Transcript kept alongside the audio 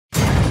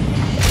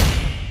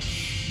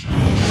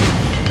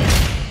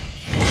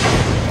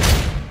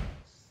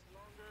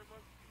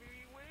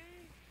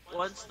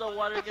once the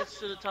water gets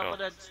to the top of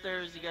that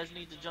stairs, you guys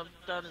need to jump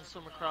down and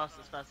swim across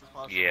as fast as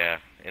possible. Yeah,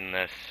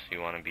 unless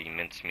you want to be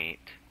mincemeat.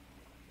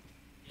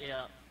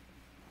 Yeah.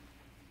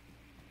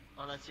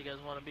 Unless you guys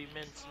want to be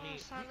mincemeat.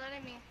 It's not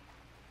letting me.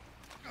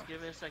 Just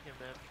give it a second,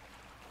 babe.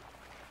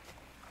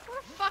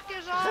 What the fuck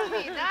is on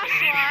me?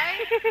 That's why.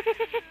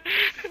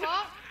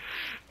 Fuck.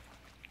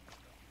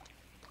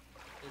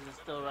 Is it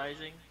still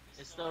rising?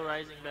 It's still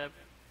rising, babe.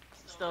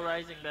 It's still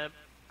rising, babe.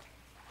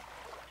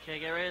 Okay,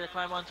 get ready to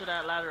climb onto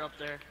that ladder up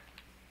there.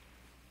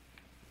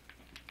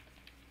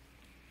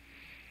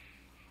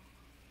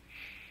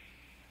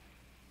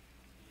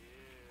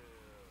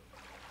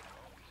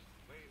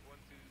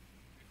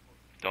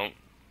 Don't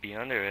be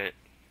under it.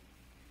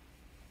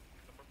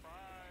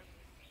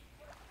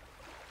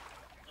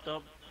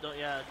 Don't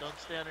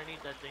stay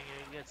underneath that thing.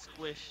 You get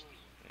squished.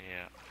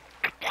 Yeah.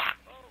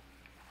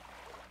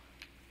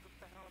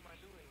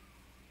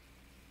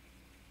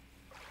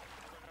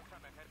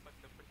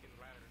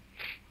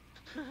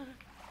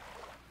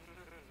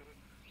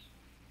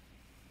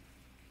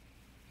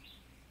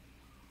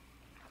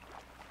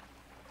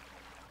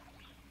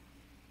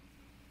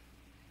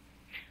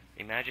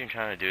 Imagine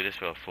trying to do this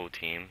with a full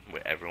team,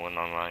 with everyone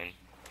online.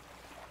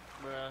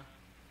 Bruh.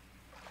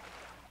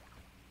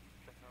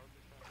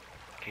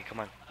 Okay,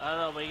 come on. I don't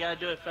know, but you gotta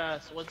do it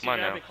fast. Once you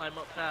grab it, climb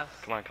up fast.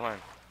 Come on, come on.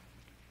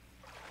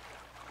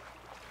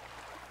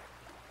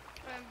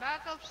 Going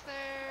back upstairs.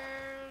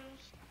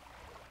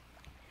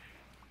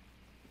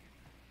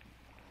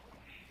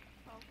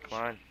 Oh, Come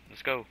on,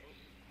 let's go.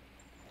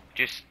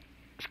 Just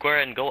square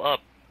and go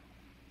up.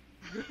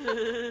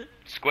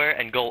 Square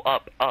and go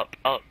up, up,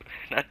 up,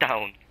 not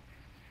down.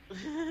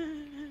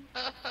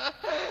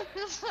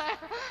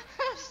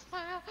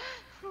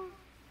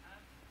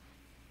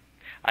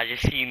 I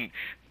just seen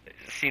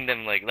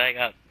them like leg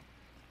up.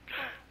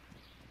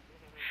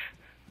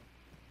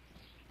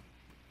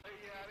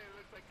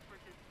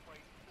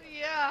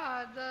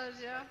 Yeah, it does,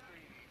 yeah.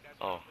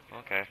 Oh,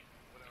 okay.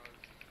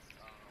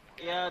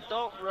 Yeah,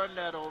 don't run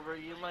that over.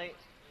 You might.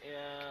 Yeah,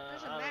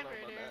 There's a I don't know map about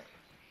right there. that.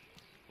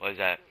 What is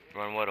that?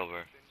 Run what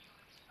over?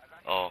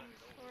 Oh.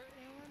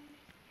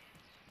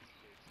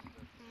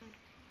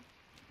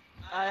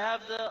 I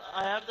have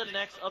the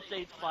next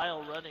update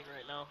file running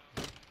right now.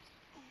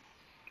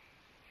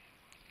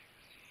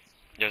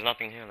 There's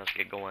nothing here, let's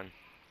get going.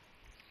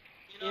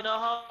 You know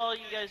how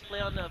you guys play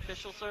on the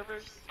official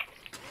servers?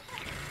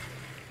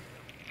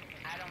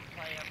 I don't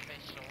play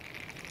official.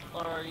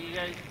 Or you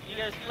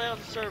guys play on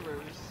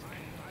servers?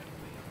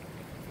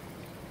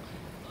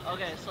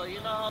 Okay, so you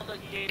know how the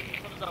game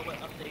comes out with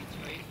updates,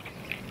 right?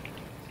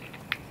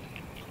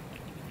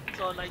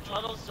 So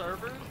Nitrato's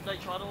servers,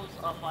 Nitrato's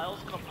files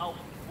come out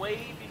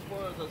way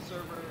before the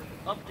server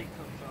update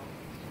comes out.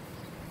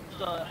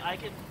 So I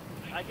can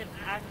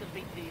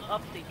activate the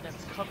update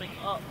that's coming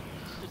up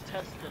to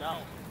test it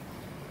out.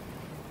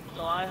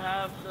 So I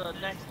have the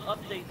next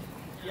update.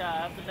 Yeah,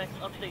 I have the next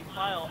update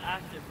file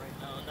active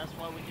right now, and that's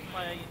why we can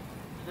find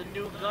the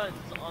new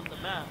guns on the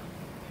map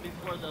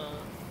before the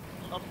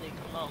update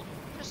comes out.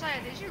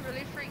 Josiah, did you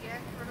really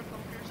forget where the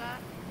bunker's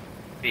at?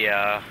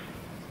 Yeah.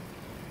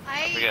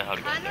 I forget how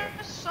to get kind there.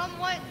 of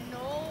somewhat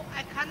know,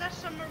 I kind of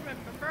somewhat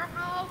remember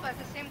how, but at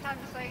the same time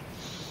it's like,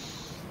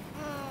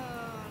 I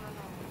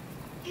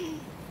don't know.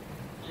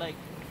 Like,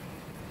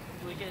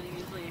 we can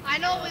easily... I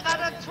know we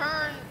gotta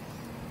turn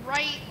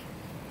right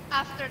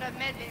after the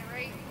med bay,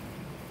 right?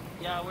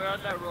 Yeah, we're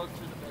on that road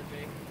to the med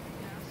bay.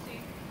 Yeah, see.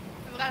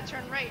 And we gotta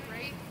turn right,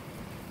 right?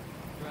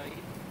 Right.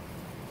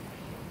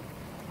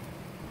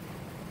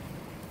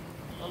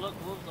 Oh look,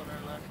 wolves on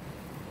our left.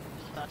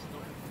 Just past the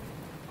door.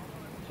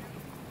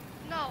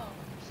 No,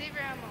 save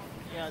your ammo.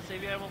 Yeah,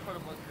 save your ammo for the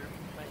bunker.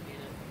 Might need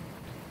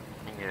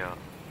it. Yeah.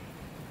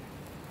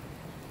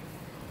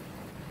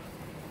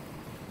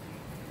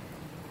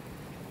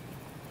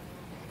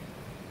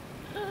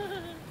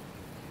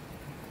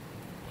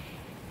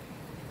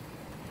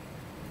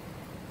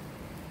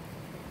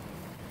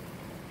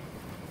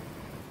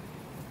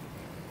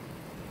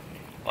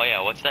 Oh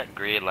yeah, what's that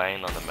gray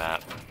line on the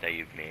map that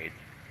you've made?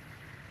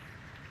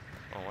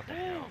 Oh, what the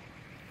hell?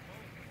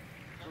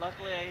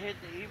 Luckily I hit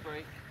the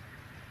e-brake.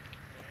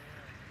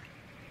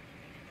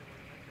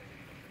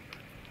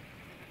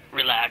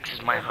 Relax,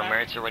 it's my Hummer,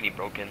 it's already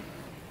broken.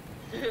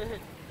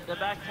 The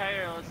back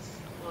tire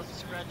was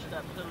scratching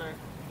that pillar.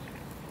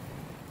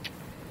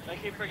 I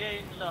keep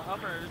forgetting the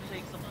Hummer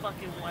takes a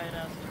fucking wide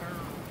ass turn.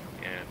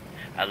 Yeah.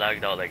 I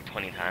lagged out like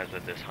 20 times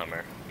with this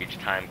Hummer. Each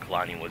time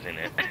Kalani was in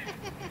it.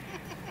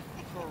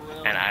 For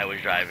real. And I was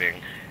driving.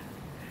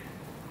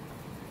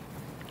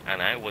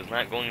 And I was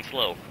not going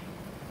slow.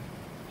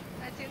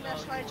 I think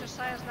that's why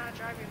Josiah's not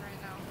driving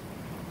right now.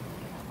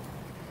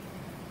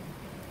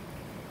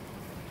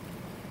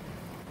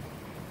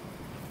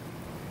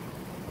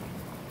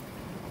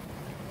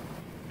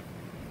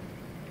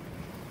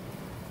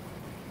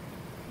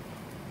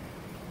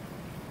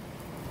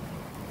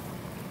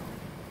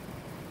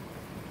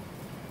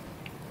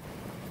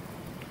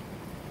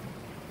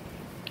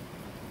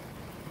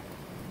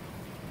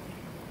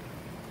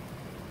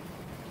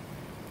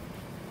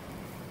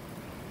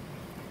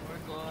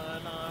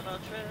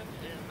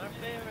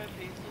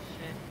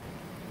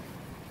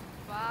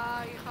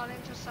 calling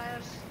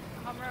Josiah's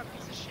Hummer a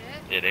piece of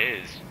shit? It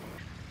is.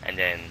 And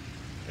then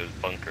it was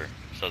bunker.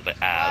 So I was like,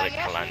 ah, let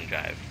Yes, Kalan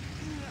drive.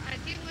 I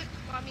think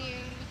I mean,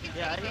 we can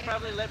Yeah, take he it.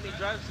 probably let me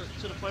drive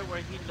to the point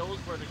where he knows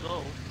where to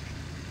go.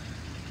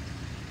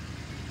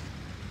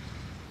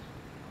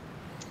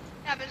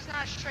 Yeah, but it's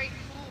not straight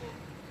full.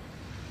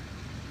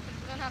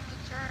 We're gonna have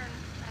to turn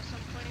at some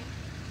point.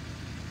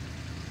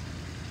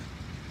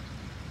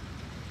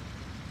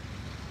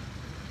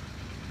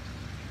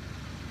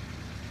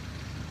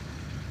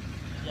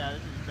 Yeah,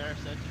 this is Bear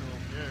Central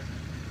here.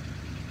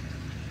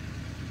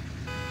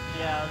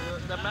 Yeah,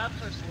 the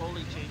maps are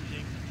slowly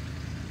changing.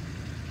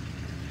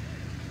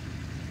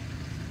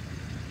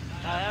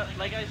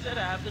 Like I said,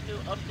 I have the new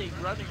update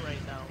running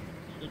right now.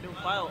 The new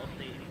file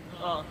update,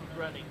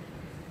 running.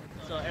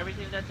 So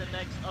everything that the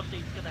next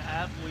update's gonna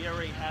have, we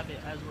already have it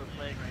as we're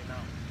playing right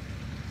now.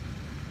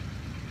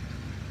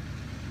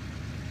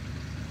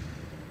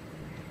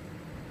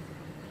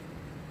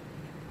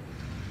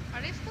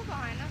 Are they still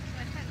behind us?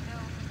 I can't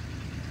tell.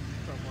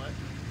 From what?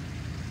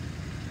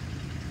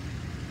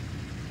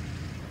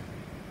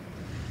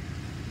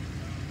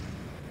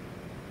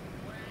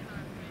 What is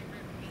our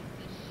favorite piece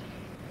of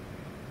shit?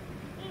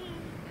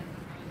 As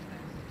a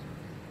protest.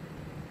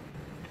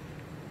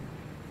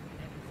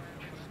 Everywhere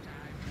which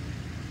time.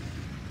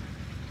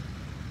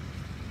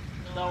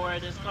 No, where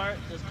this car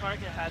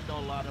can handle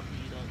a lot of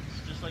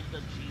beat-ups, just like the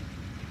Jeep.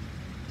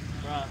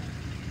 Bruh.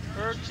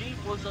 Her Jeep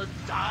was a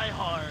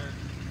diehard.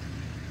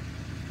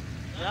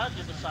 Yeah,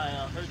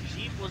 Josiah. Her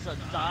Jeep was a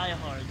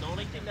diehard. The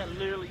only thing that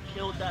literally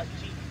killed that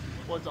Jeep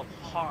was a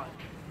pond.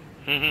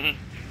 Dude,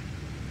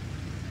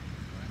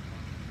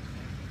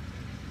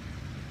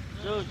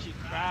 she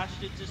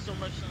crashed into so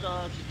much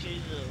stuff. She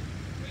changed the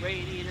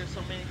radiator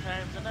so many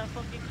times, and that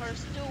fucking car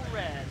still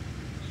ran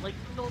like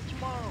no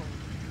tomorrow.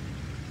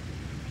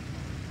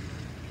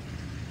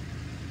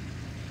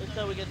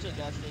 Until we get to a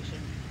gas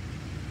station.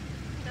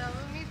 Yeah,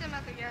 we'll meet them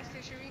at the gas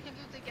station. We can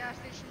do the gas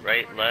station.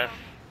 Right, before they left.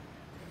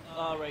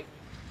 come. Right.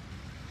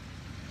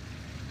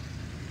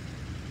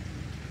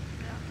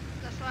 Yeah,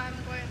 that's why I'm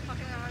going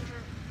fucking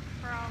 100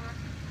 per hour.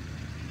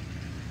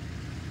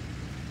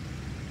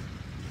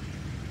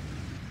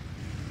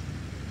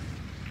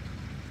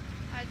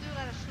 I do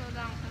gotta slow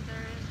down because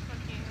there is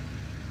fucking.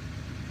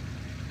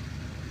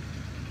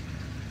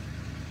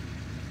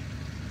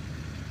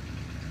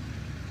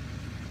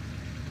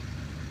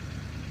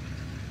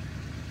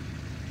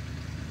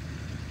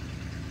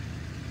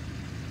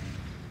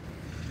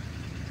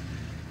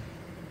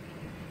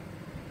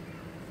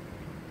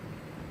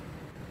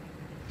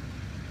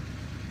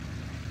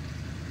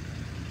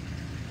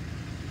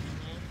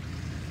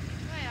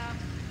 Oh yeah.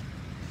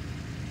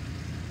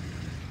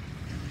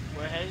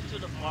 We're heading to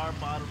the far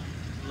bottom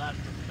left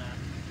of the map.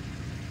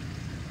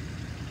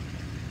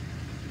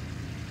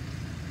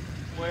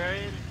 We're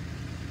in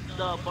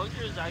the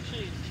bunker is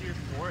actually in tier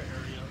 4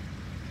 area.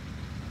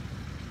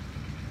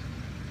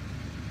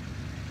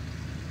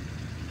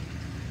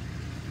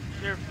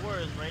 Tier 4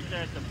 is right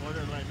there at the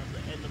borderline of the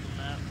end of the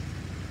map.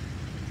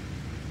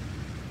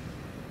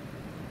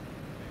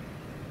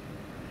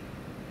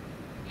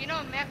 You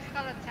know, Max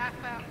got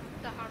attacked by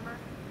the Hummer.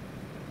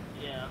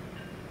 Yeah.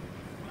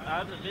 I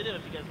have the video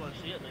if you guys want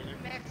to see it later.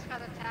 Max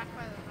got attacked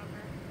by the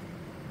Hummer.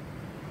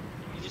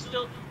 You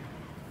still...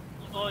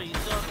 Oh, you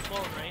still have the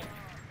phone, right?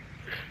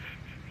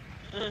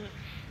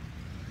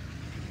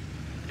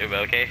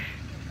 Everybody okay?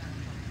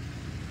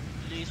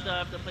 Do you still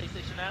have the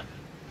PlayStation app?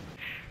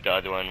 The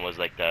other one was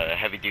like the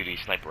heavy duty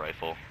sniper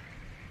rifle.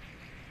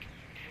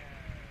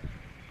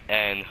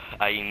 And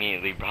I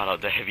immediately brought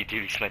out the heavy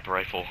duty sniper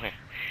rifle.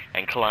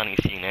 And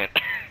Kalani seen it.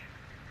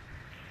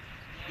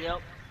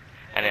 Yep.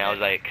 And then I was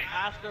like,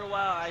 After a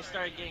while, I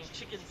started getting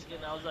chicken skin.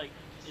 I was like,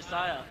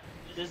 Josiah,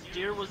 this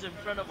deer was in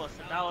front of us,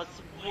 and now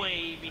it's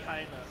way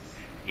behind us.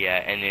 yeah,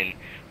 and then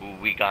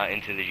we got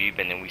into the Jeep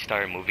and then we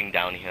started moving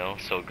downhill,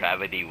 so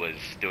gravity was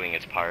doing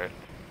its part.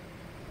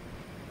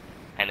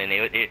 And then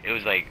it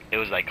was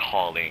like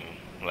hauling,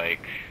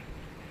 like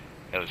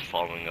it was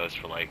following us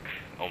for like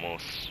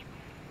almost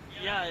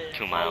Yeah, it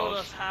 2 followed miles.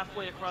 us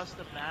halfway across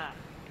the map.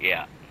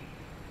 Yeah.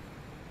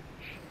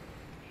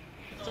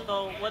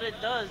 So what it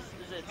does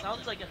is it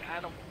sounds like an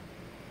animal.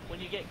 When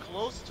you get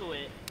close to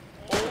it,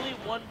 only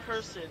one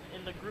person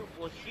in the group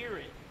will hear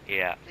it.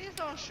 Yeah. Please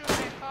don't shoot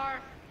my car.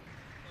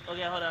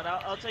 Okay, hold on.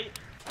 I'll tell you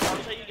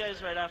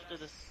guys right after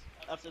this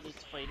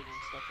fighting and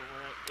stuff, when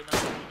we're in a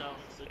cool down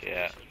situation.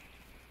 Yeah.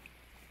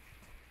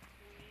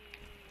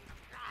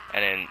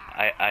 And then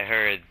I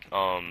heard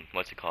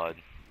what's it called?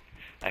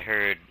 I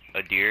heard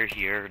a deer,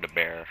 he heard a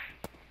bear.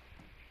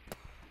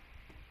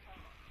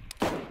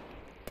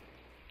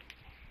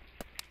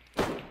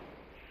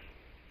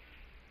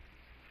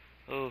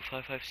 Oh,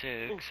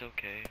 556,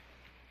 okay.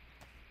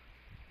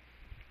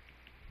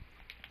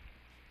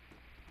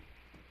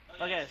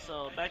 Okay,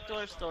 so back to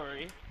our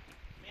story.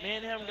 Me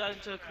and him got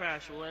into a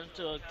crash. We went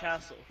to a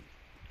castle.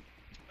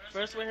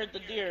 First we heard the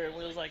deer and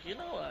we was like, you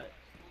know what?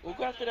 We'll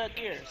go after that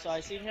deer. So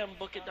I seen him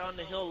book it down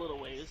the hill a little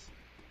ways.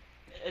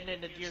 And then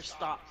the deer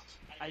stopped.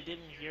 I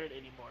didn't hear it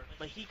anymore,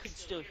 but he could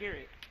still hear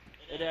it.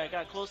 And then I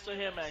got close to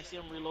him and I see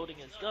him reloading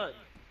his gun.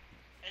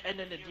 And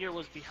then the deer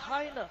was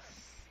behind us.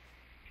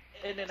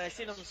 And then I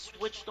seen him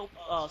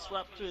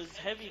swap to his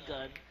heavy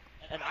gun,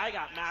 and I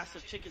got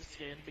massive chicken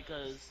skin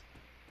because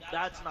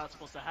that's not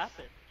supposed to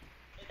happen.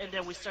 And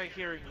then we started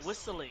hearing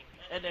whistling,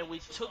 and then we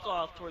took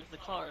off towards the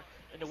car,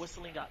 and the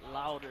whistling got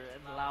louder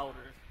and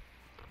louder.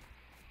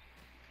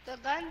 The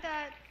gun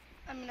that,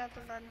 I mean not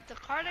the gun, the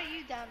car that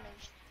you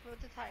damaged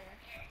with the tire.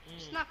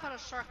 It's not called a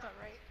shortcut,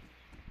 right?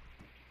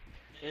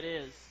 It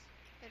is.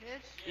 It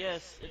is?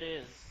 Yes, it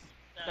is.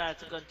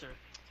 That's a gunter.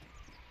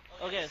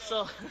 Okay,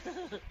 so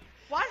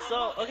What?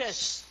 so okay,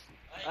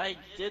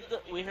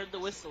 we heard the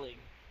whistling,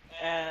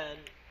 and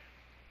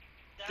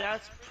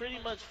that's pretty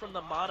much from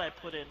the mod I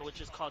put in,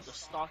 which is called the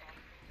stalker.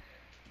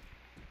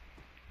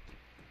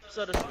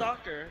 So the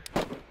stalker,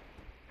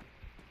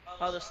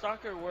 how the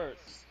stalker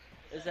works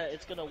is that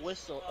it's gonna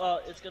whistle.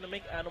 It's gonna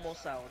make animal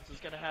sounds. It's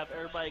gonna have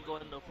everybody go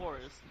in the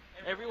forest.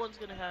 Everyone's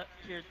gonna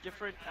hear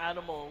different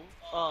animal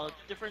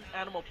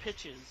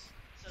pitches.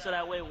 So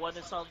that way, one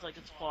it sounds like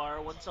it's far,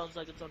 one sounds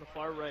like it's on the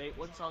far right,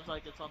 one sounds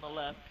like it's on the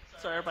left.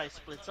 So everybody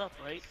splits up,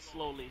 right?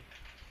 Slowly.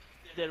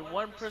 Then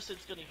one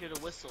person's gonna hear the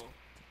whistle.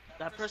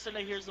 That person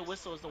that hears the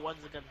whistle is the ones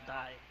that are gonna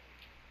die.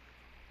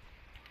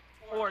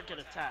 Or get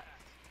attacked.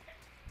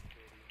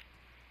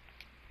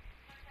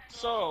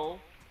 So,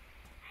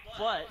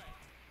 but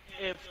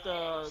if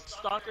the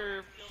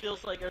stalker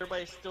feels like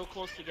everybody's still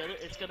close together,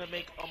 it's gonna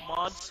make a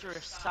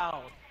monstrous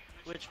sound,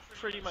 which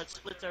pretty much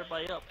splits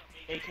everybody up,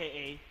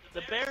 aka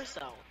the bear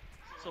sound.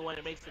 So when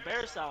it makes the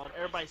bear sound,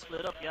 everybody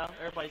split up, yeah?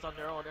 Everybody's on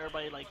their own,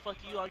 everybody like, fuck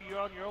you, you're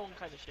on your own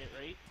kind of shit,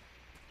 right?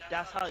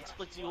 That's how it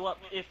splits you up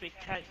if it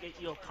can't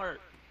get you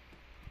apart.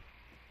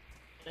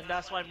 And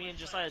that's why me and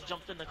Josiah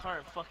jumped in the car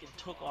and fucking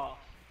took off.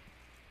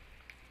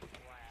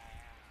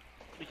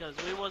 Because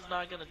we was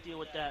not gonna deal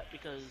with that,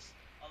 because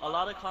a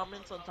lot of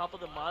comments on top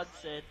of the mod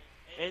said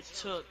it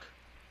took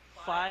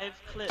 5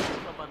 clips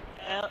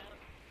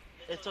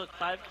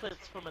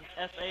from an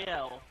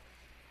FAL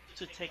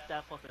to take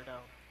that fucker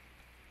down.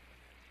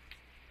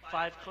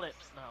 5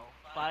 clips now.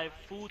 5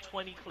 full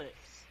 20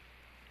 clips.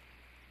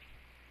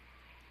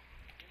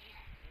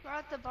 We're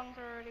at the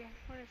bunker already.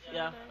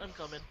 Yeah, I'm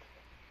coming.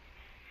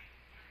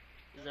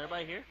 Is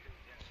everybody here?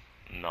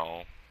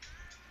 No.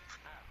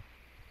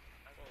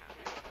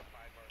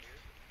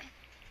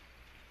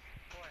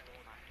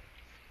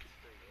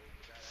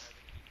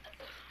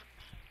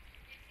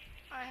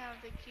 I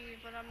have the key,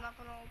 but I'm not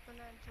gonna open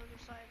it until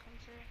the side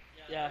comes here.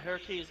 Yeah, her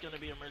key is gonna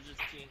be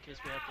emergency in case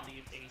we have to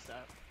leave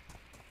ASAP.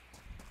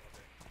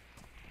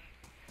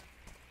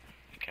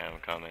 Okay, I'm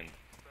coming.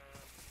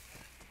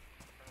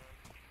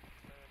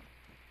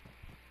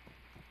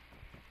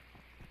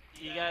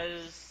 You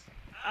guys...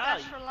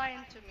 That's for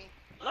lying to me.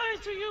 Lying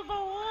to you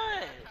about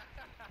what?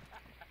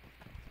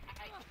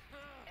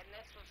 And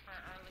this was for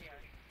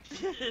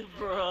earlier.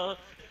 Bro.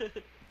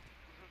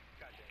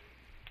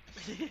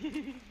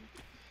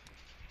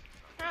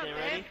 Crap, Okay,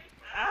 ready? babe.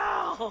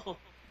 Ow!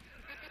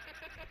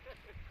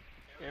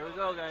 Here we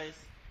go, guys.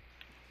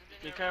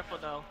 Be careful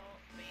now.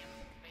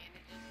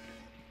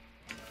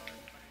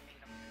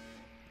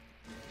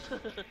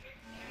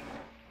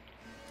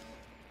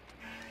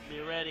 Be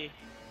ready.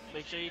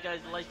 Make sure you guys'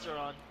 lights are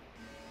on.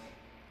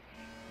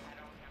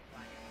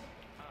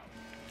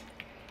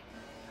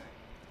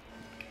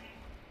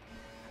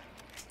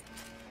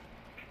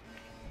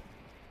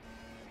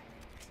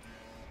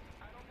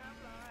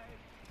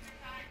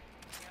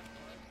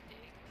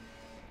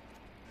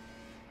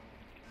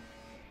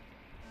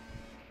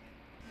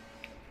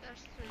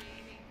 There's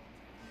 380.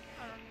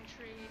 I don't need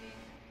 380.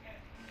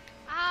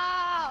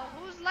 Ow!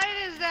 Whose light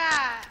is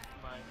that?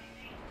 Mine.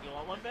 You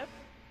want one, babe?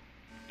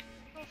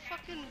 So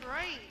fucking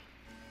bright.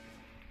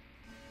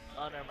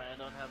 Oh, never mind. I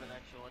don't have an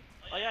actual one.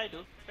 Oh, yeah, I do.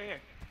 Right here.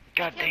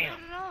 God Can't damn.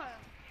 put it on.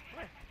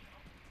 Where?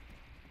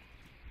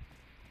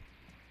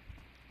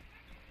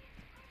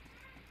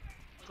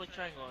 Click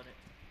triangle on it.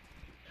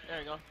 There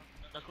you go.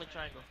 Now click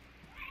triangle.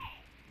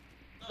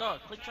 No,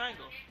 click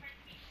triangle.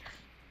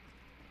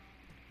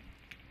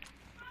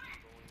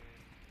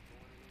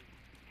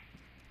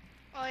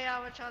 Oh yeah,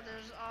 watch out,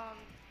 there's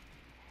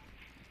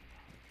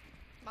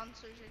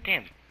monsters in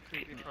Damn.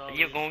 Creepy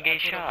You're crawlies. gonna get I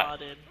put a shot.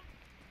 mod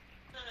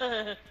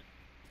in.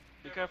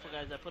 Be careful,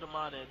 guys. I put a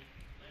mod in.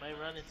 You might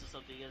run into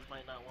something you guys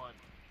might not want.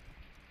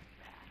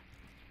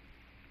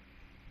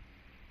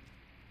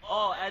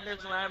 Oh, and there's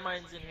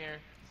landmines in here,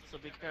 so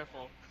be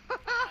careful.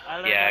 I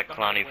learned Yeah, that the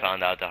hard Kalani way.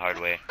 found out the hard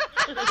way.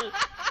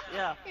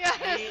 Yeah. Yeah,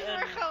 me this is where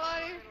and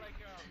Kalani.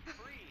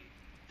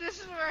 This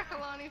is where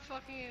Kalani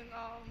fucking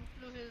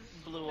blew his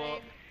blew babe.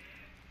 up.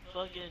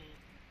 Fucking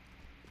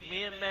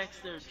me and Max,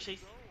 they're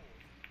chasing.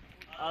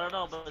 I don't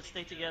know, but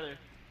stay together.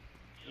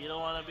 You don't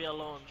want to be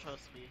alone.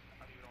 Trust me.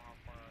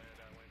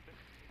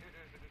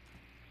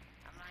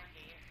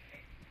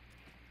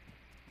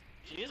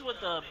 She's with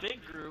the big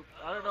group.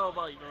 I don't know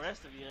about the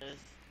rest of you guys.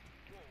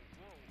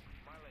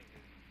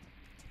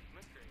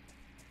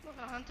 Look,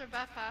 a hunter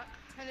backpack.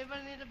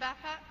 Anybody need a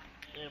backpack?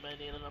 Anybody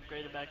need an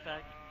upgraded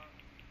backpack?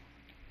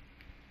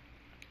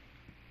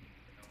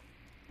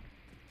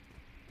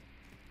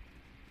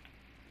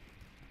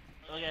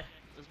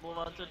 Let's move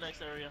on to the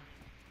next area.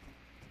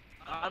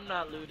 I'm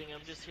not looting, I'm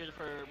just here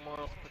for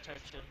moral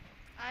protection.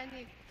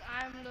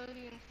 I'm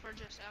looting for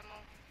just ammo.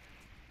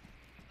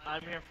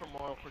 I'm here for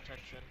moral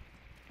protection.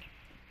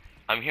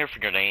 I'm here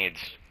for grenades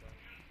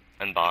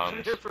and I'm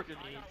bombs. here for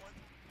grenades.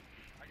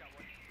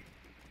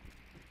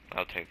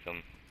 I'll take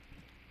them.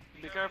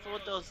 Be careful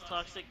with those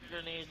toxic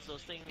grenades,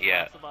 those things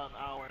Yeah. last about an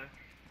hour.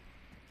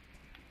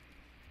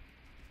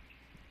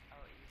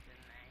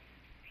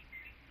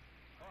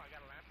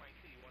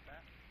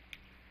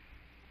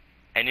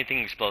 Anything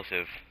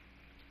explosive.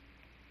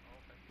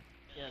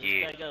 Yeah, this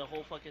Yeah. guy got a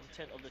whole fucking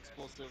tent of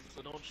explosives,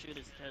 so don't shoot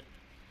his tent.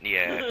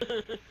 Yeah.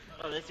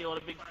 Unless you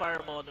want a big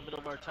fireball in the middle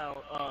of our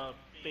town,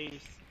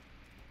 base.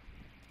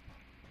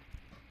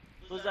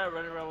 Who's that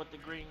running around with the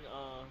green,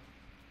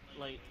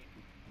 light?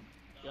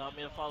 You want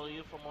me to follow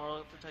you for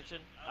moral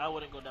protection? I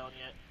wouldn't go down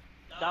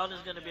yet. Down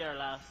is gonna be our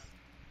last.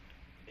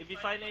 If you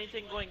find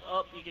anything going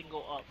up, you can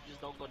go up. Just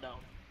don't go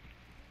down.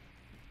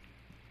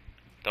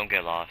 Don't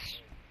get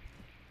lost.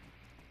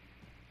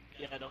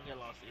 Yeah, don't get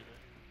lost either.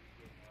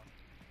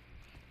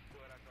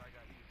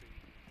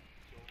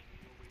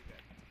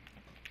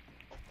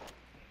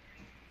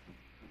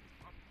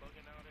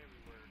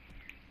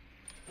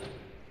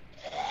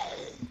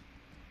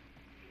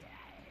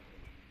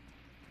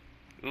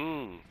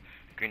 Ooh,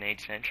 grenade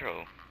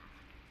central.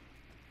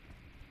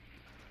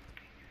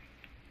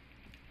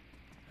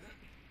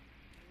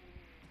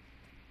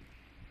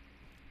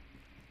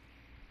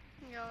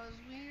 Yo, it's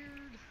weird.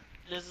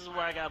 This is where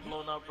I got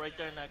blown up, right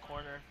there in that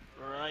corner.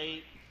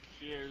 Right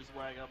here's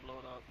where I got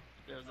blown up.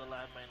 There's a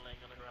landmine laying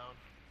on the ground.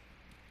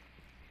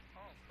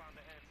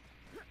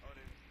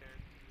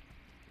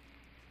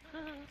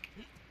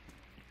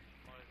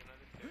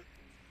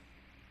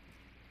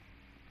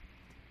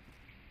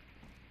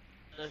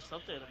 There's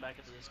something in the back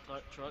of this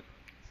truck,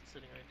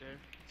 sitting right there,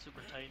 super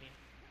tiny.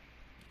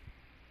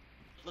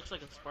 Looks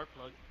like a spark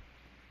plug.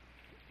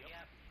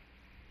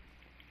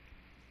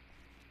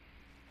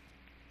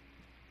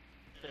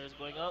 There's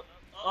going up.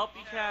 Up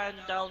you can,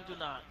 down do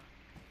not.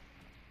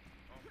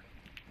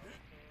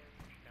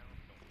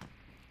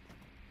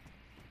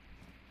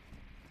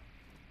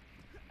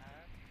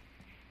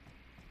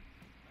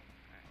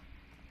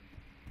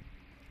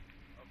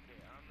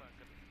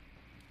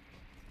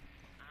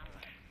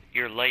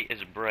 Your light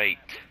is bright.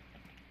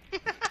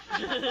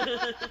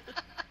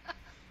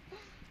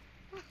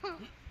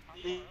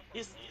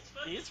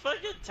 These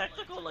fucking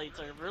technical lights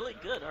are really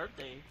good, aren't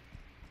they?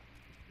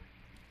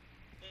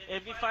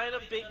 If you find a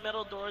big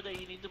metal door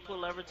that you need to pull a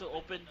lever to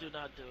open, do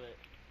not do it.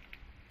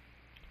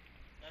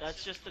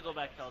 That's just to go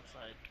back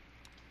outside.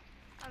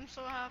 I'm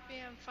so happy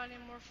I'm finding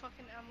more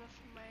fucking ammo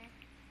for my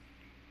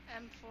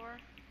M4.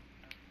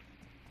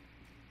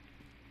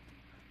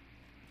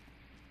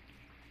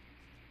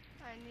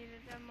 I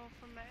needed ammo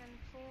for my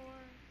M4.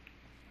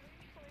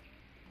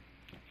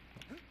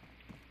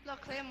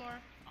 Look, Claymore.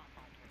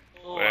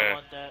 Oh, Where? I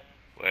want that.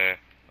 Where?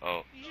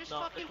 Oh, You just No,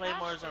 the fucking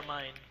claymores passed are it.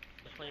 mine.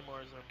 The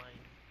claymores are mine.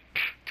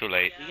 too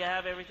late. You can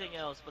have everything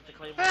else, but the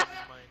claymores is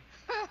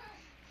mine.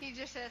 He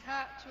just said,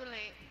 ha, too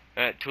late.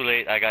 Too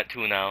late. I got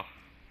two now.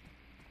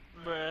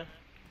 Bruh.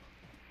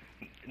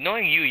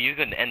 Knowing you, you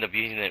could end up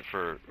using it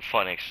for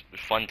fun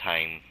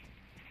time.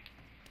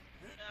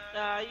 Nah,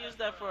 I use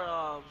that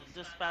for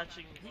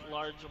dispatching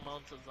large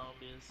amounts of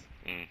zombies.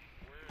 Mm.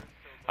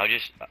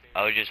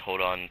 I'll just hold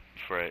on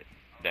for it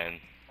then.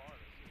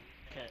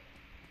 Okay.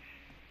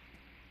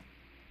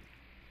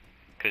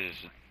 Cause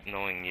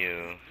knowing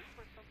you.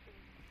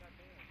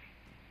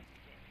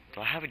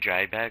 Do I have a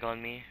dry bag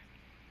on me?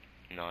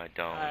 No, I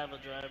don't. I have a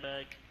dry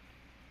bag.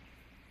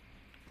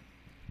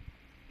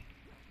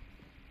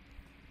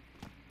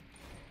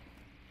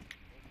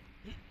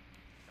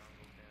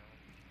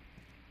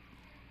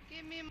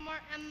 Give me more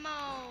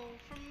ammo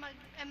from my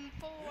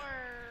M4.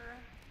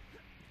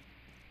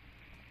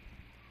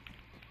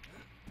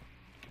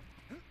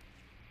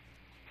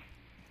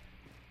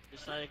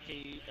 Decided,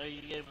 are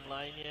you getting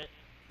blind yet?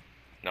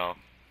 No.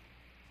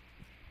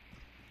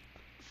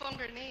 Phone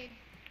grenade.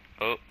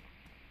 Oh.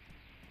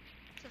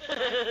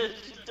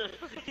 It's a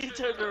frag. He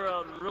turned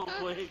around real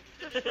quick.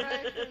 It's a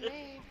frag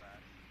grenade.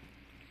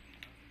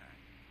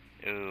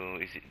 Ooh,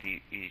 is it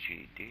the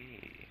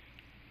EGD?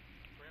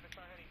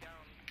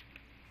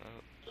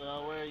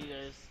 Oh. Where are you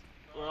guys?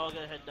 We're all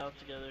gonna head down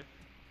together.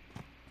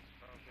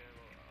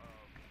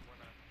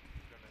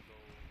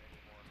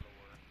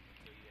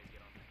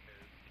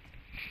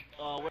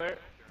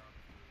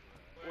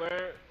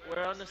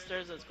 We're on the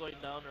stairs that's going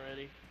down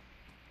already.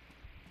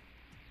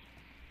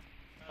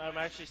 I'm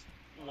actually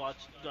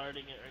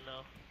guarding it right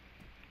now.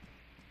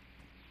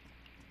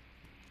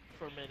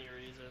 For many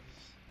reasons.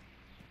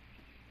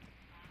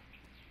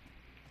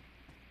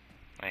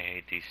 I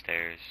hate these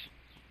stairs.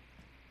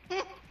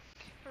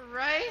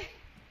 Right?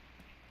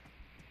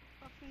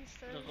 Fucking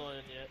stairs. Don't go in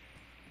yet.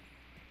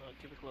 No,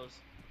 keep it close.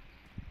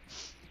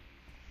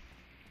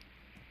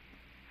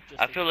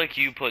 Just I in feel like case.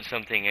 you put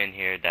something in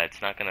here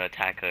that's not gonna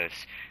attack us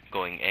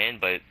going in,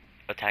 but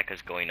attack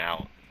us going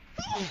out.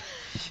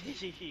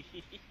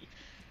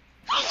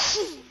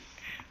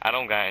 I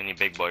don't got any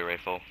big boy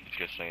rifle,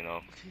 just so you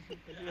know.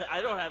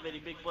 I don't have any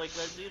big boy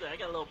guns either. I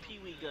got a little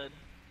pee-wee gun.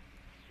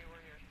 Okay,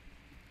 we're here.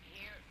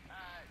 Here,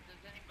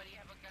 does anybody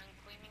have a gun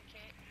cleaning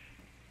kit?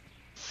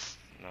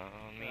 Not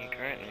on me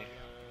currently.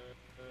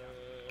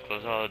 Uh,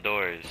 Close all the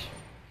doors.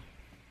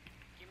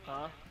 Give me Huh?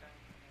 a gun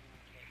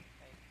cleaning kit.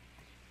 Like,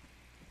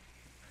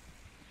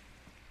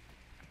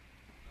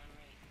 let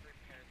me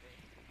repair this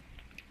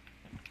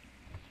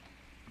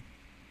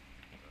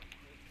real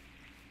quick.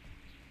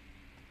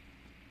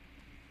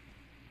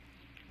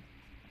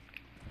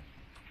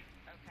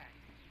 Okay.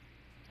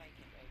 Take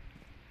it, babe.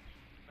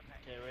 Okay.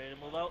 Okay, ready to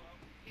move out?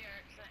 Here,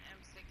 it's an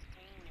M16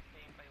 if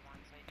anybody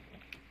wants it.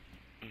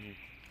 Mhm.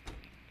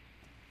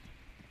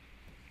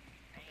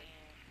 And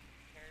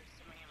here's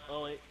some ammo.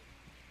 Oh, wait.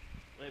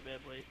 Wait, man,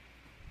 wait.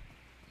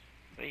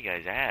 Where you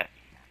guys at?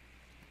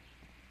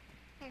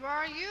 Where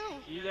are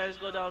you? You guys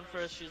go down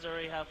first. She's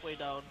already halfway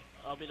down.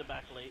 I'll be the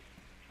back late.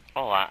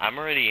 Oh, I'm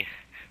already.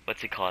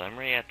 What's it called? I'm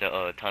already at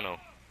the tunnel.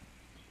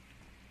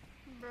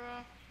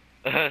 Bruh.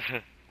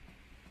 I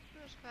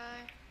This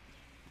guy.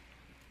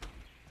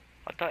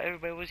 thought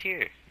everybody was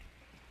here.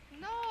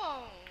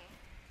 No.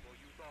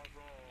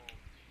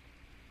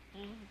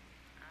 Mhm.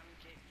 I'm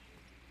just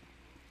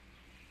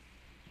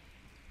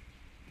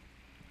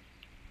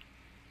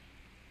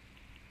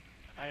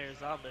I hear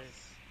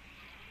zombies.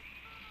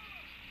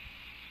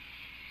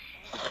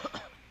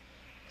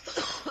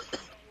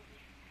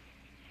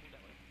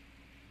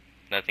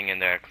 Nothing in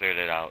there. I cleared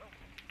it out.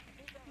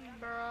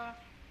 Bruh.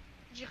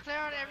 Did you clear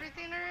out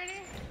everything already?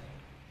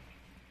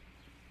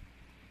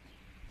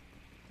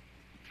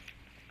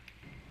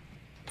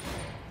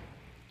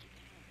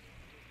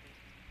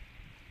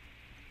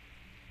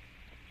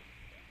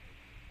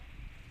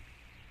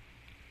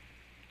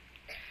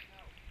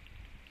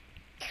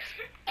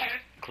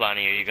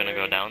 Kalani, are you gonna go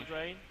Ready to down?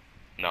 drain?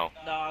 No.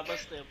 No, I'm gonna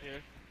stay up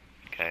here.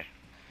 Okay.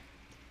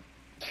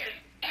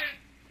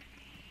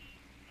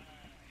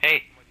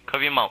 Hey,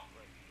 cover your mouth.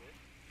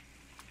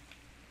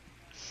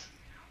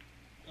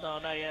 No,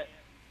 not yet.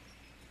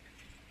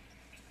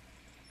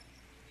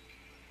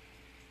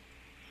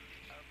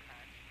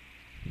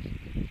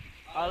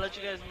 I'll let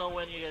you guys know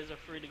when you guys are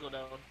free to go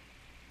down.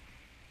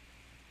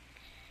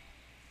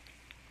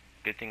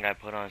 Good thing I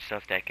put on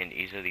stuff that can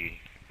easily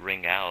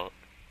ring out.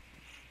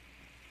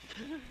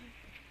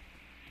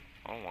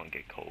 I don't want to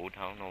get cold.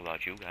 I don't know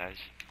about you guys.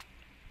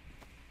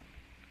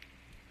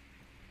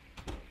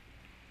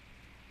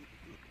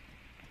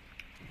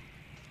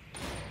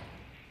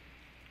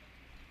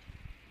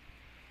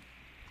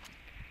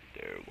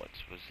 There once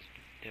was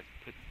a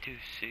put to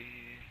see.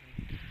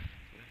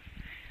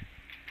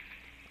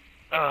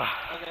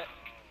 Okay.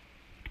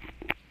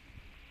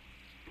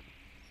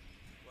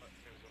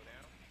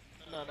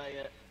 No, not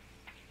yet.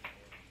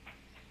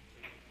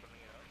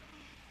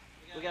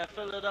 We gotta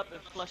fill it up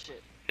and flush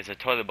it. It's a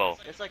toilet bowl.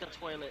 It's like a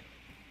toilet.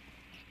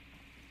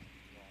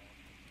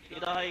 You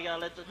know how you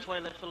gotta let the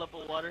toilet fill up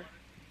with water?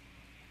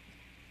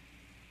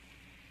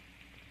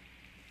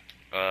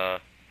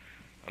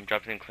 I'm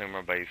dropping the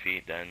claymore by your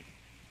feet then.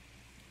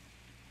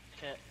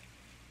 Okay.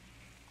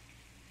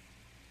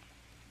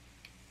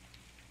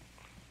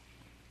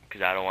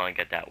 Because I don't want to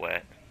get that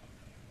wet.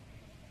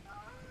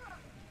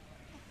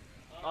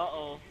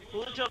 Uh-oh.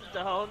 Who jumped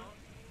down?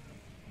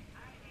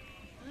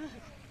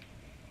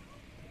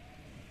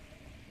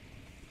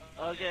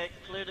 Okay,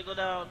 clear to go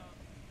down.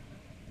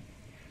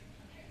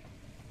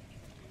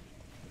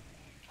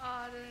 Oh,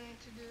 I didn't need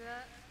to do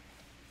that.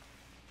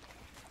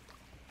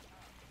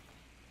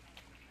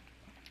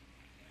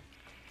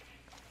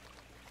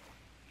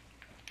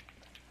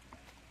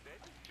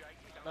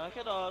 Knock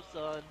it off,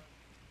 son.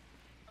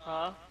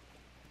 Huh?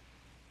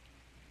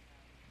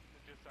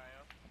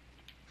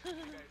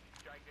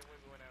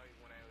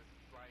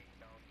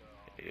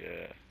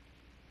 Yeah.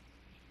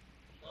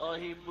 Oh,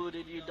 he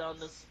booted you down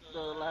the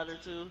ladder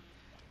too?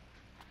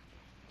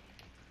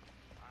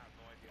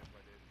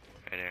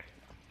 Right there.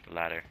 The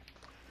ladder.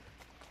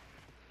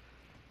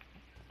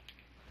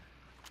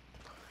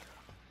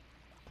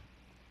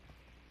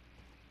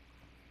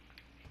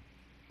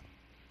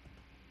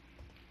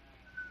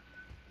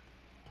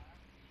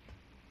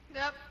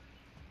 Yep.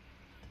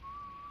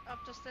 Up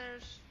the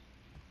stairs.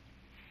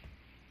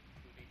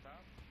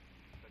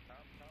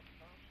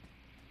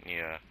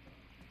 Yeah.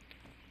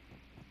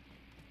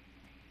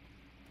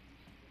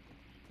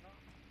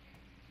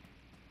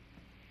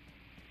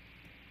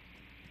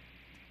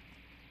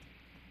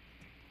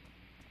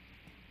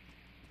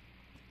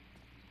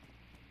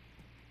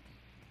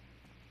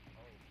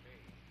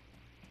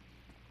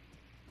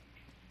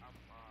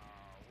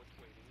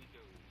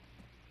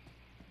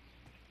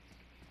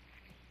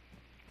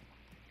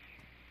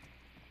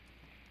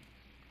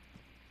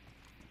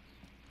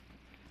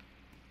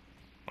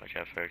 Watch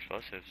out for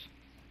explosives.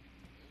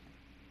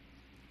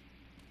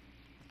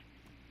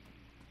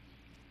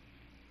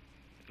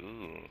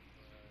 Ooh.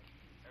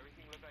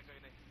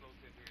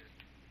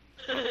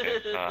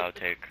 Okay, I'll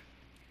take.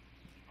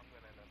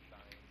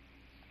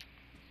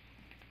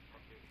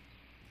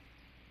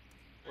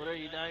 What are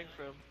you dying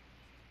from?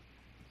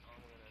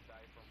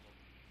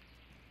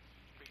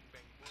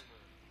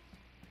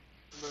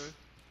 number.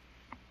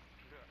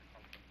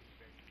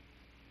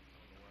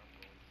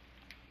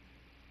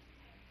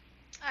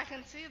 I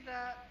can see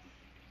that.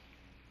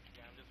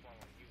 Yeah, I'm just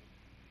following you.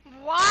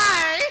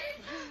 Why?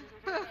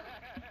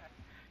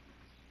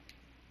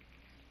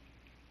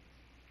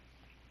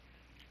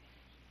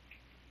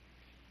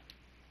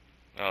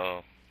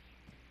 Oh.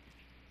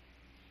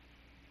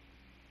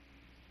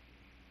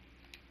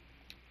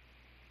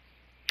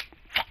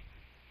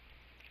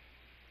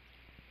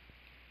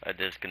 I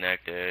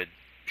disconnected.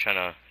 Trying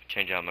to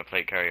change out my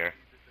plate carrier.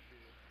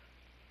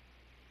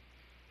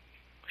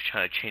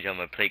 Trying to change out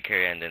my plate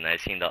carrier, and then I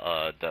seen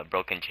the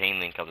broken chain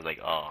link. I was like,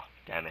 oh,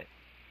 damn it.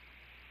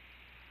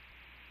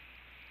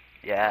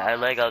 Yeah, I Oh,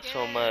 lag out that's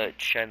so good.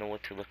 much. I know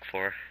what to look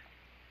for.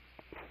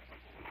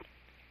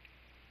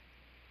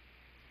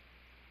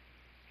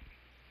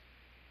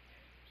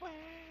 Oh,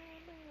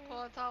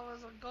 I thought it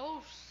was a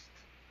ghost.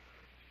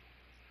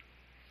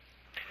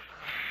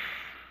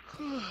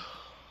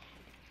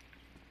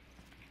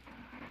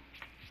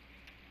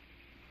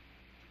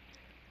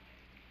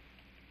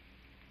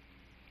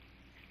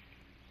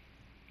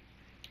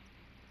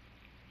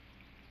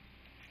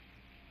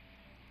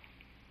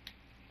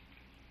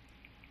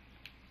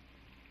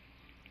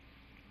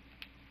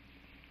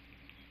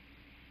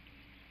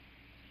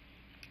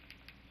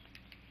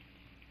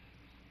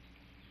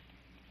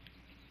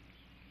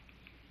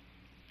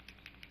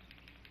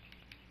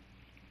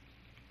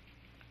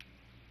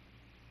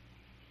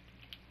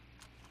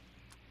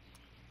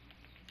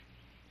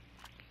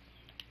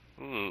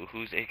 Ooh,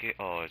 who's AK?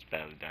 Oh, it's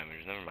badly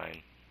damaged. Never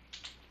mind.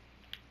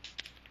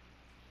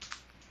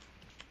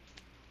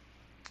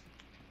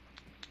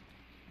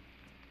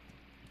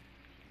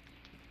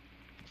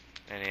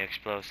 Any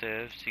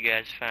explosives you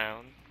guys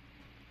found?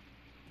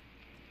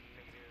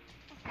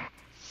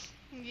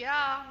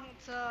 Yeah,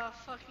 it's a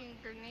fucking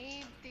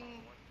grenade thing.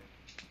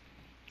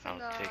 It's in I'll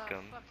the take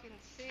them. fucking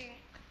sink.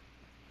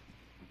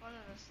 One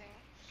of the sinks.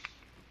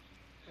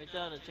 Right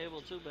there on the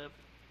table too, babe.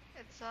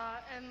 It's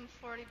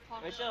M40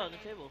 pulse Right there on the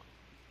grenade. table.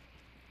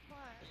 What?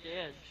 At the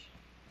edge.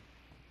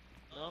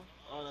 No?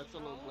 Oh, that's a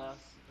little No. glass.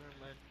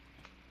 Never mind.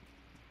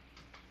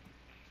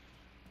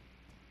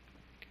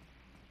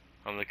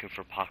 I'm looking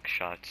for pox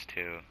shots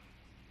too.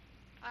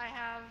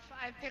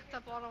 I picked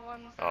up all the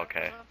ones that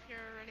Okay. was up here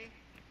already.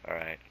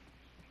 Alright.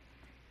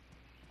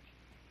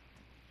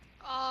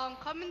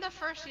 Come in the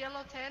first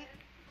yellow tent.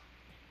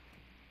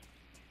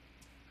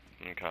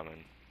 I'm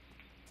coming.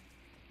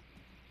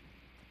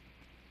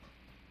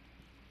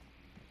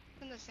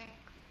 In the sink.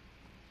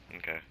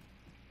 Okay.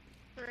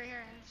 Right here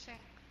in the sink.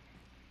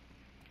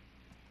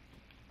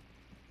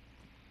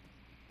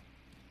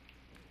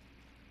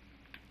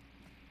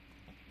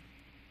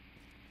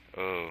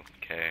 Oh,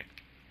 okay.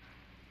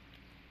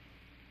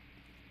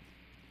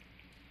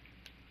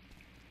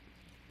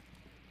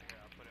 Here,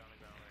 I'll put it on the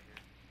ground right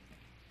here.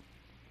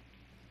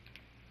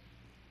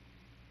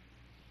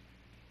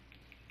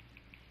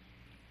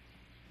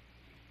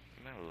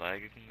 Am I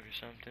lagging or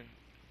something?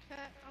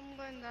 Okay, I'm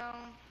going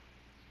down.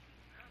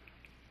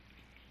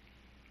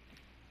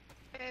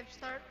 Babe,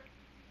 start.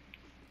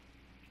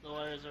 The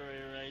wires are already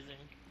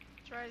rising.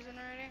 It's rising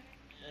already.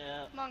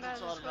 Yeah, Come on, guys,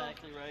 it's let's go.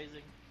 automatically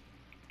rising.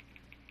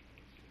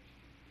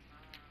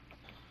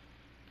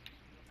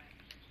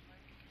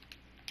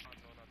 Oh,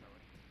 no, not that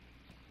way.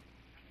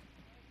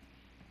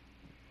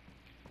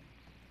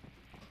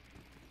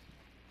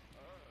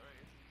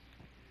 Alright.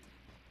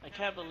 I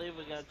can't believe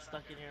we got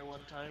stuck in here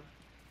one time.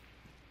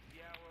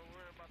 Yeah, well,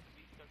 we're about to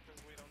be stuck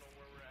because we don't know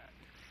where we're at.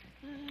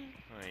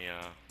 Oh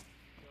yeah.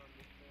 You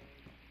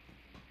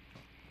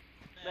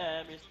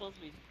understand? Man, you're supposed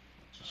to be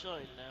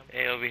showing them.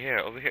 Hey, over here,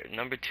 over here.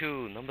 Number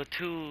two.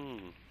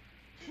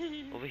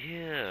 Over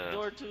here.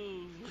 Door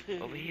 2.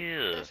 Over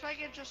here. Just like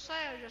it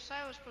Josiah.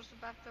 Josiah was supposed to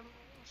back them.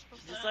 Was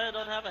supposed to Josiah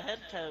don't have a head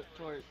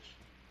torch.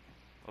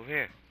 Over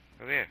here.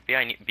 Over here.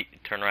 Behind you.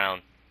 Turn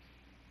around.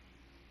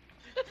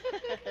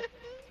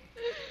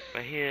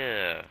 Right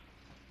here.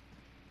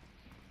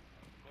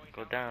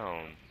 Go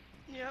down.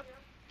 Yep.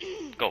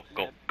 Go,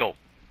 go, go.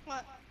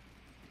 What?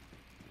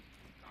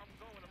 I'm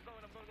going.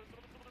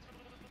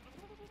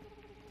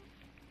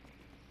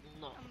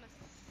 No. I'm a...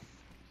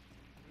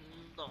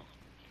 No.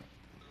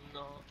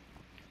 No.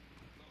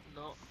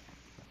 No.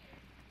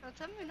 No,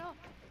 tell me no.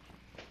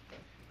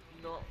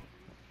 No.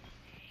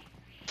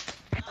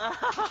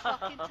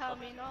 Fucking tell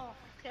me no.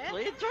 Okay?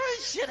 What are you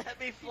throwing shit at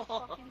me for?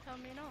 Fucking tell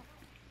me no.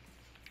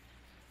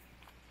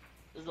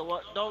 Is the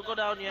what? Don't go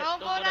down yet. Don't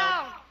go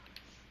down.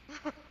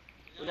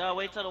 We gotta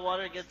wait till the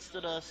water gets to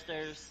the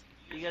stairs.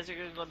 You guys are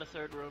gonna go in the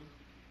third room.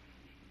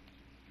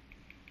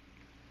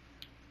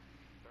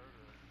 Third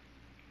room.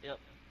 Yep.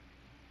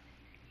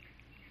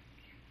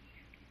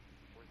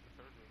 Where's the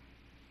third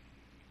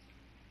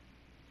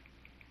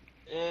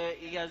room?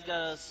 You guys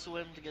gotta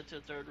swim to get to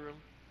the third room.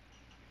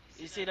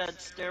 You see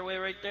that stairway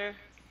right there?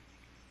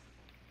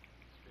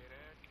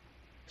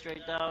 Straight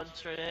ahead? Straight down,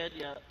 straight ahead,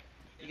 yeah.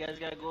 You guys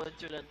gotta go in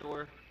through that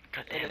door.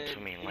 And Goddamn then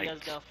swimming you guys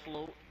lights. gotta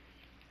float.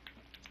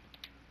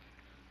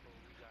 Oh,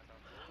 we got the...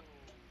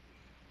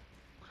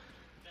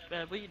 Oh.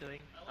 Man, what are you doing?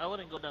 I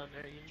wouldn't go down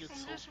there. You can get I'm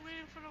soaked. just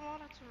waiting for the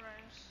water to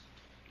rise.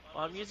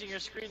 Well, I'm using your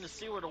screen to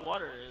see where the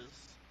water is.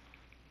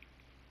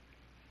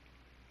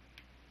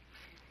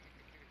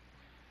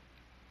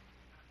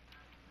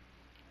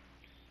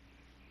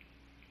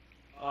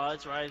 Oh,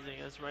 it's rising.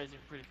 It's rising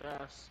pretty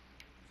fast.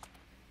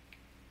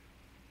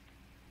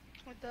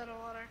 With that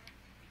water.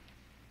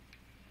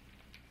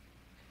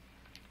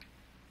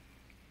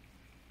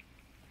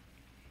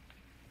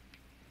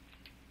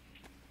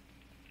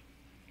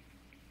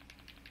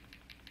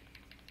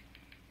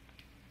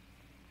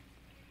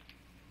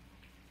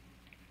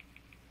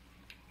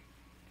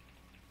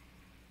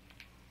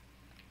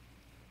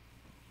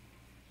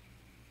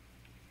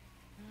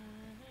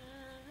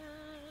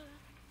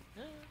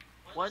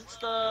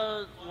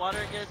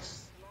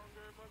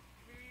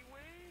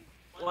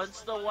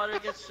 Once the water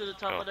gets to the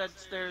top of that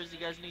stairs, you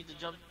guys need to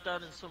jump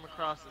down and swim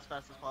across as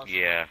fast as possible.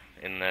 Yeah,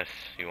 unless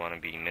you want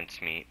to be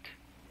mincemeat.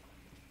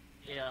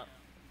 Yeah.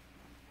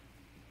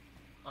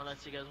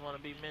 Unless you guys want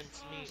to be Oh,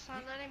 mincemeat. it's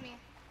not letting me.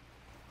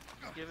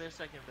 Just give me a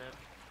second, babe.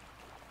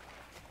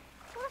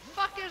 Who the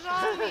fuck is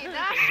on me?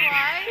 That's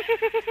why.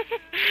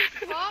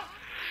 Fuck.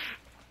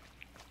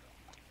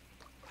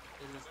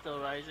 Is it still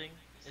rising?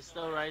 It's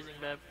still rising,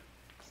 babe.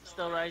 It's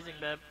still rising,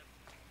 babe.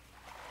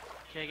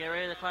 Okay, get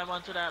ready to climb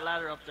onto that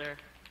ladder up there.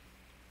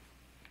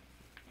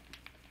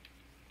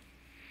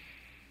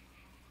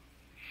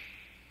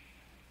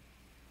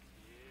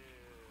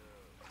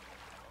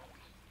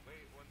 Wait,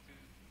 1, 2,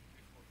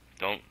 3, 4.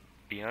 Don't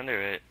be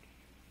under it.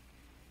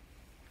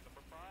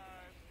 Number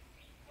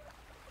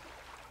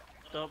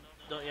 5.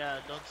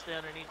 Don't stay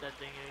underneath that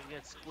thing and you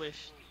get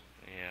squished.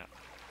 Yeah. Oh!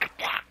 What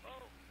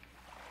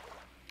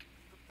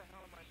the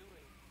hell am I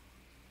doing?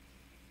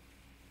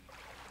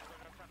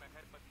 I'm trying to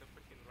headbutt the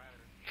freaking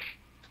ladder.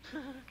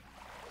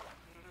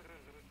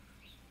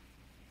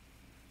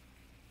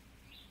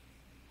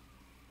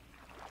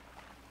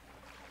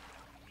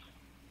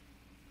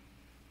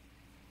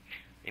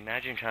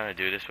 Imagine trying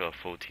to do this with a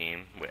full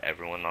team, with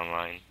everyone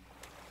online.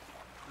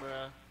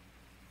 Bruh.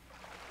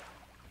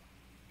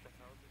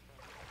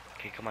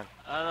 Okay, come on.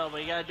 I don't know,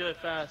 but you gotta do it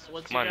fast.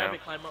 Once Come you on grab now.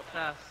 it, climb up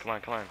fast. Come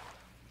on, come on.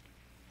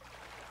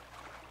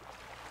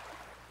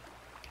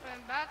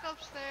 Went back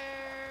upstairs.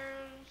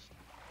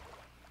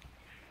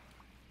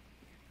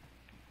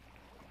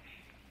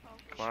 Oh,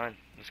 Come on,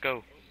 let's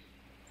go.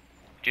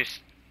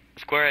 Just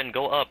square and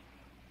go up.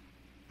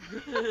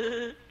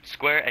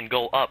 Square and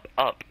go up,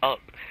 up, up,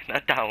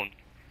 not down.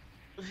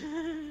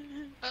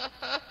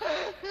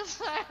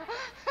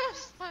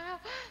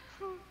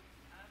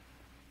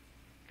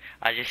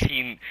 I just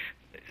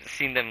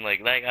seen them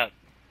like leg up.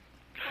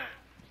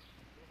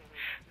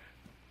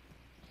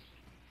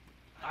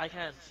 I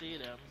can't see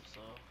them, so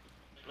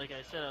like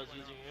I said, I was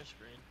using your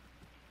screen.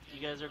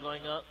 You guys are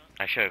going up?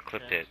 I should have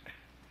clipped Okay. it.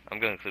 I'm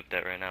gonna clip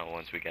that right now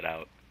once we get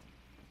out.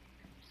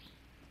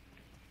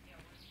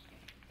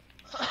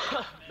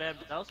 Man,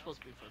 that was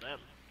supposed to be for them.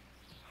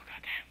 Oh,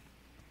 goddamn.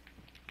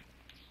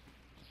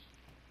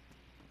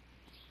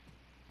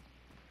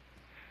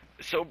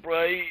 It's so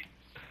bright.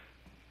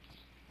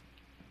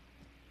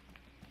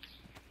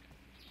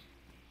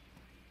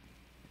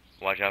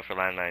 Watch out for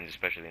landmines,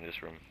 especially in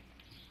this room.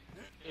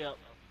 Yep.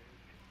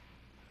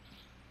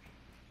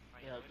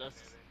 Yeah,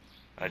 that's...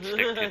 I'd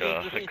stick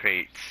to the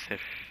crates if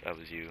I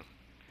was you.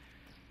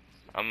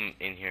 I'm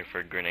in here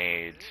for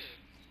grenades.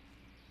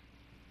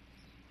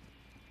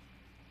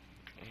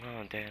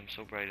 Oh damn,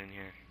 so bright in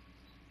here.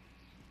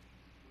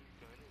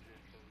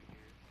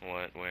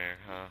 What? Where?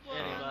 Huh?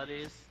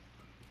 Anybody's.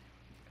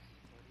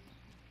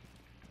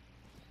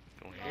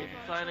 Go If ahead. you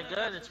find a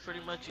gun, it's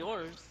pretty much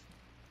yours.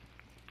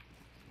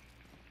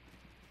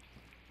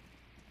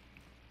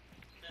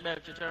 Babe,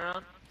 you turn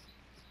around.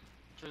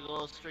 Should we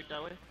go straight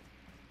that way?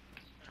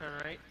 Turn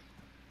right.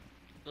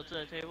 Go to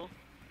that table.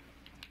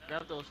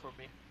 Grab those for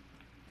me.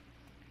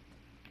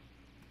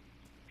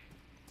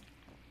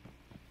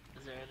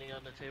 Is there anything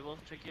on the table?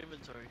 Check your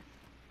inventory.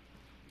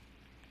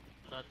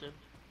 Nothing?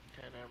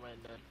 Okay, never mind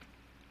then.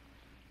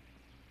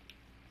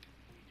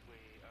 Which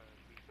way?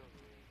 Which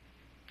other way?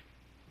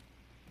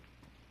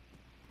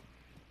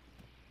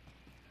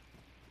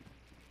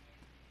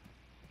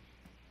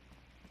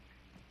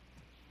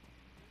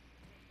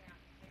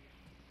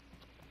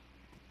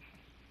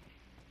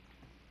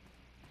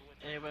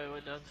 Anybody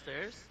went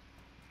downstairs?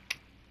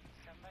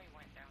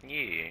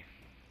 Yeah.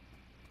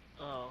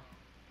 Oh.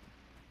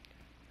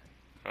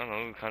 I don't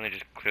know, we kinda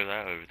just cleared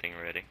out everything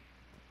already.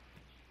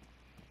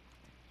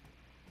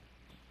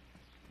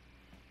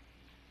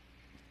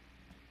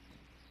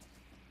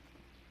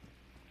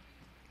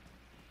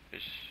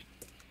 Just...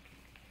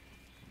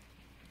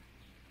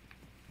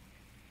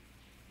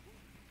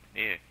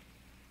 Yeah.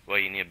 Well,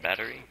 you need a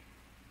battery?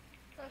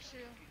 Bless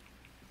you.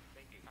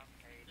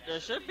 There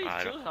should be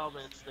I 2 don't-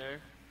 helmets there.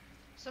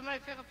 Somebody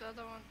pick up the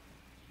other one.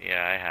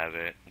 Yeah, I have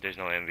it. There's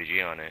no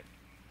MVG on it.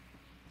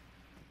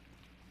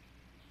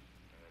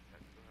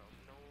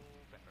 No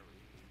battery.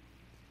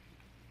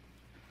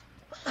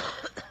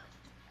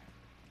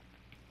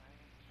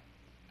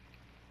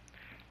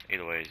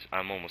 Either ways,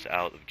 I'm almost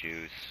out of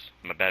juice.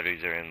 My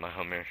batteries are in my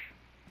Hummer.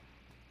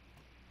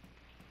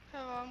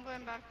 Okay, well, I'm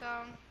going back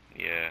down.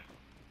 Yeah.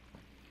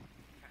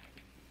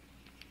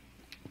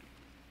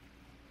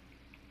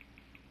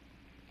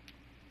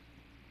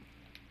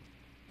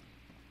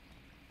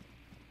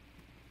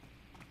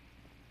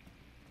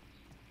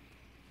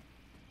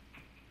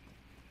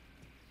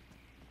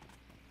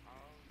 All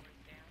the way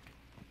down.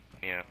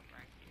 Yeah. Oh,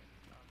 right here.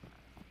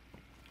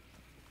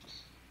 Okay.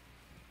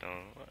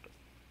 Don't.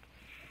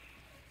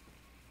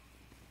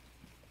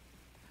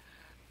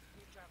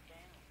 Who dropped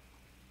down?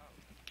 Oh,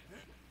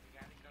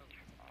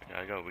 we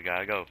gotta go. We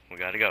gotta go. We gotta go. We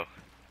gotta go.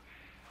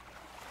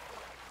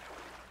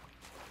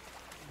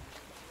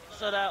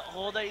 So that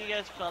hole that you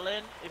guys fell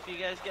in, if you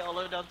guys get all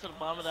the way down to the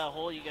bottom of that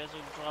hole, you guys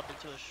will drop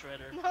into a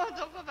shredder. No,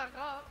 don't go back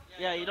up.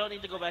 Yeah, you don't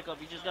need to go back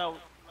up. You just gotta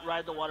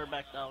ride the water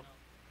back down.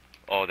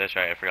 Oh, that's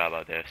right. I forgot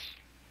about this.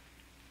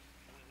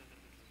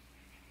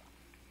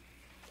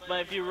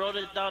 But if you rode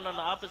it down on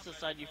the opposite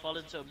side, you fall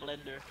into a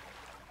blender.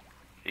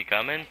 You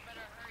coming?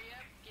 Better hurry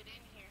up, get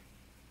in here.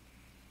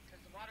 Cause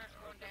the water's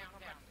going down.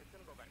 It's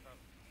gonna go back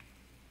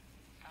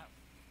up.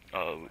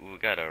 Oh, we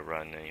gotta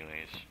run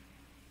anyways.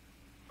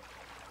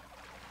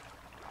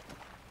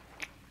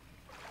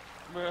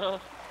 Bro.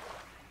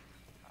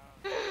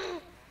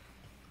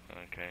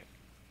 Okay.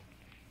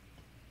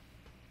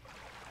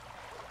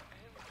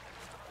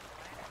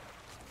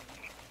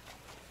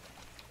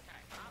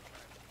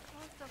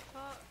 What the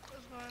fuck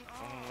is going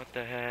Oh, on? what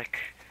the heck?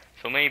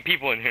 So many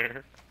people in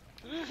here.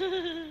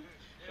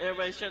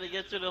 Everybody's trying to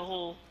get through the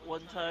hole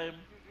one time.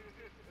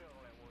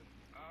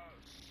 Oh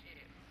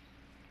shit.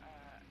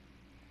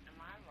 Am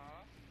I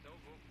lost? No,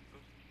 go.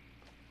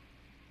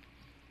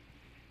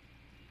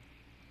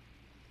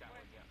 That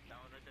one, yeah. That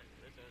one right there.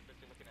 That's what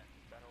you're looking at.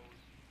 That hole.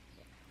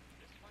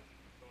 This one?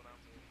 The one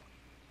I'm seeing.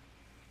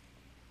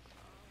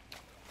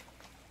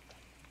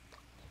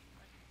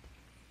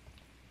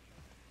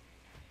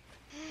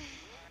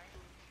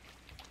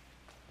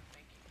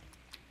 Thank you.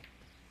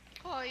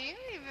 Oh, you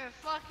didn't even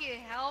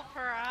fucking help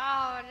her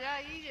out. Yeah,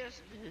 you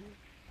just. I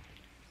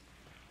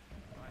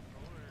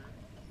told her.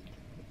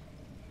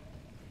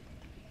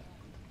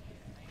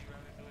 She'd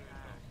rather do it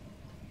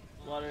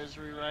herself. Water is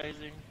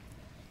re-rising.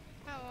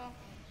 Oh well.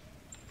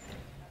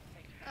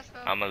 Let's go.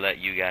 I'm gonna let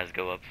you guys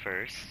go up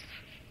first.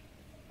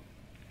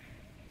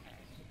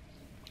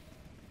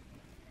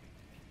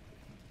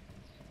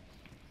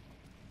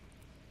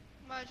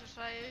 Why just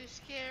are you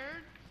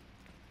scared?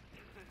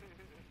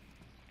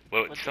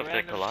 Well, With stuff the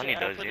that random Kalani shit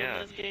does, happening in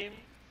yeah. this game.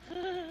 Oh,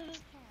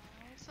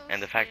 I'm so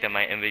And the fact that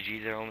my scared.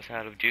 MVGs are almost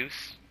out of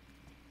juice.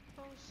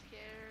 So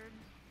scared.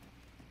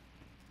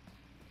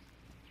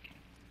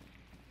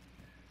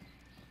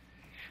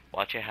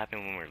 Watch it happen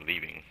when we're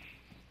leaving.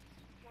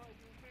 Why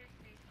you make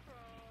me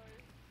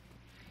cry?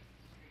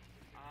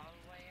 All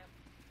the way up.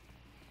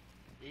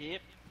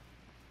 Yep.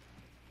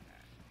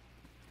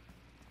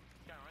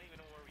 God, I don't even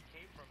know where we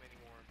came from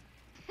anymore.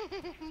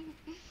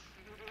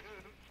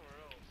 For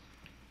real.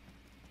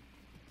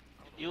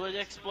 You would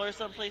explore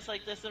someplace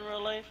like this in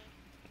real life?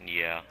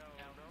 Yeah,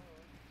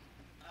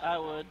 I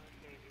would.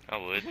 I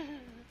would.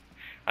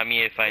 I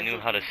mean, if I This knew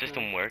would how the be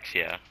system cool. works,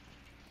 yeah.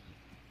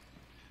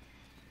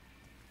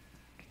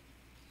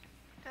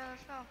 Okay,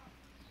 let's go.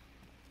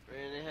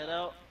 Ready to head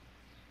out?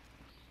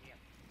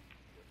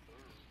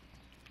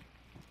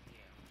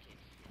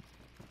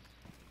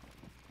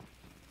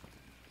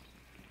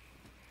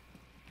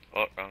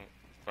 Oh,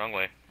 wrong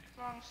way.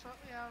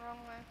 Yeah, wrong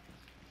way.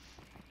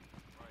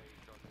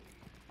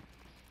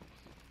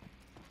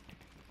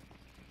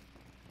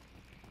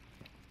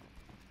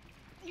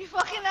 You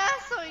fucking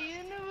asshole,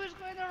 you knew it was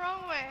going the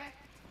wrong way.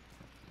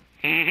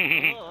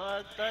 Oh,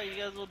 I thought you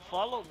guys would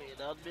follow me.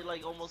 That would be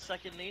like almost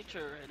second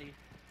nature already.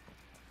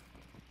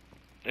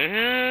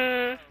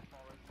 I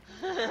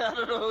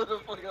don't know who the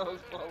fuck I was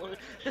following.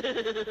 Because I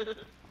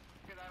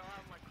don't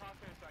have my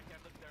crosshair, so I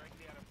can't look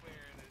directly at a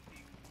player and then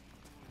see who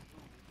is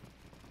who.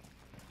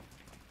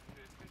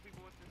 There's two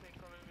people with the same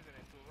colors and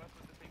then two of us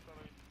with the same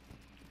colors.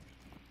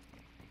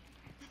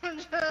 I'm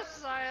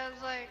just sorry, I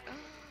was like.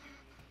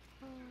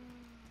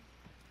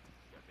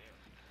 Goddamn.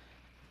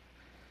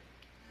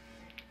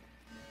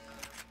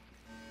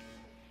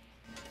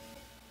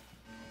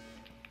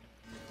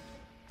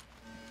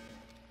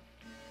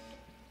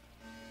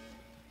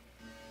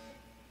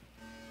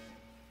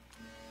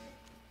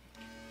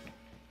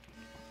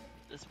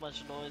 This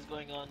much noise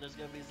going on, there's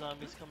gonna be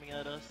zombies coming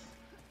at us.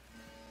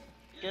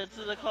 Get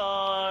to the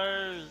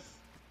cars!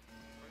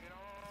 Bring it on,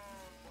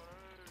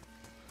 boys.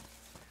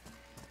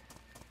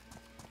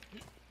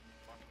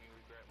 Watch me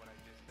regret what I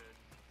just said.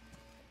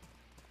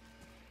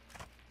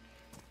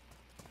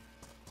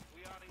 We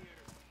out of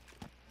here.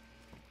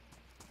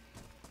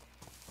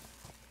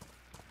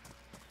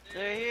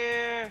 They're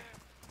here!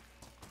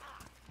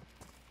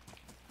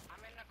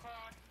 I'm in the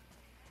car.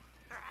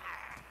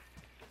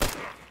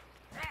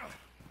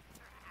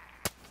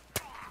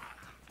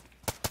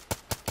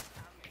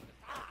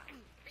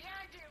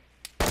 Behind you.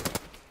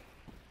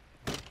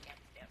 Yep,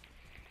 yep.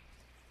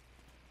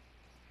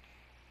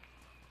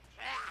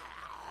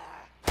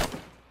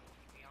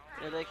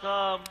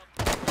 Um,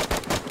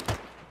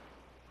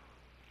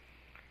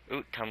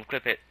 Ooh, Tom,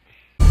 clip it.